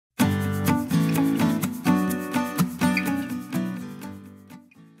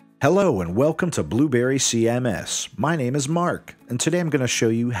Hello and welcome to BlueberryCMS. My name is Mark, and today I'm going to show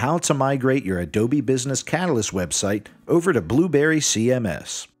you how to migrate your Adobe Business Catalyst website over to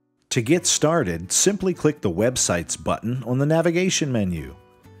BlueberryCMS. To get started, simply click the Websites button on the navigation menu,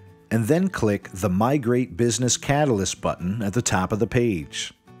 and then click the Migrate Business Catalyst button at the top of the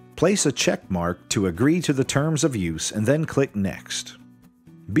page. Place a check mark to agree to the terms of use and then click Next.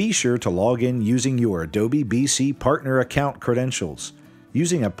 Be sure to log in using your Adobe BC Partner Account credentials.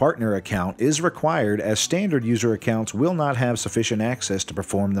 Using a partner account is required as standard user accounts will not have sufficient access to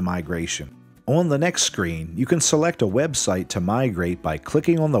perform the migration. On the next screen, you can select a website to migrate by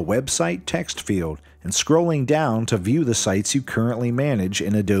clicking on the Website text field and scrolling down to view the sites you currently manage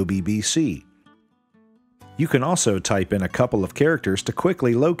in Adobe BC. You can also type in a couple of characters to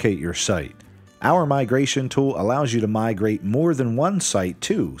quickly locate your site. Our migration tool allows you to migrate more than one site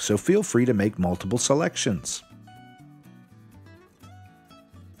too, so feel free to make multiple selections.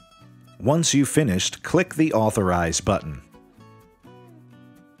 Once you've finished, click the Authorize button.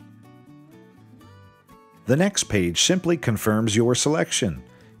 The next page simply confirms your selection.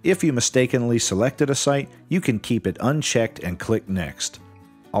 If you mistakenly selected a site, you can keep it unchecked and click Next.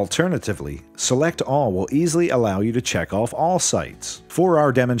 Alternatively, Select All will easily allow you to check off all sites. For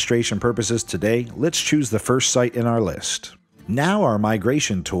our demonstration purposes today, let's choose the first site in our list. Now our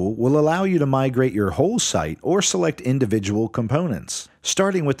migration tool will allow you to migrate your whole site or select individual components,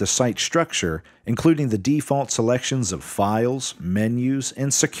 starting with the site structure, including the default selections of files, menus,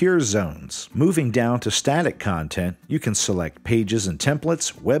 and secure zones. Moving down to static content, you can select pages and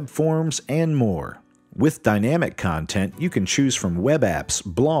templates, web forms, and more. With dynamic content, you can choose from web apps,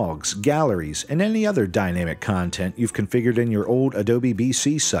 blogs, galleries, and any other dynamic content you've configured in your old Adobe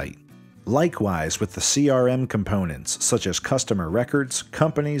BC site. Likewise with the CRM components such as customer records,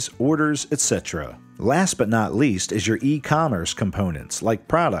 companies, orders, etc. Last but not least is your e-commerce components like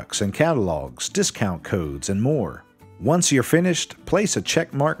products and catalogs, discount codes, and more. Once you're finished, place a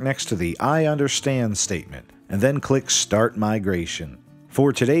check mark next to the I understand statement and then click Start Migration.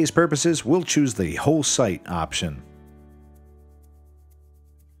 For today's purposes, we'll choose the Whole Site option.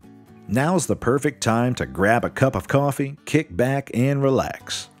 Now's the perfect time to grab a cup of coffee, kick back, and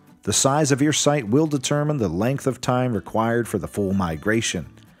relax. The size of your site will determine the length of time required for the full migration.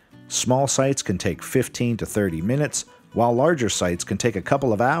 Small sites can take 15 to 30 minutes, while larger sites can take a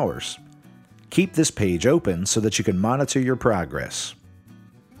couple of hours. Keep this page open so that you can monitor your progress.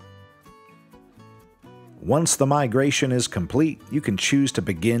 Once the migration is complete, you can choose to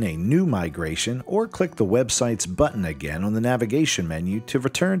begin a new migration or click the Websites button again on the navigation menu to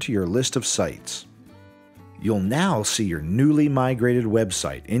return to your list of sites. You'll now see your newly migrated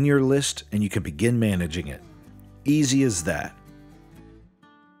website in your list and you can begin managing it. Easy as that.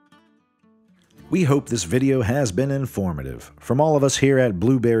 We hope this video has been informative. From all of us here at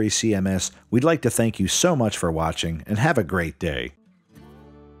BlueberryCMS, we'd like to thank you so much for watching and have a great day.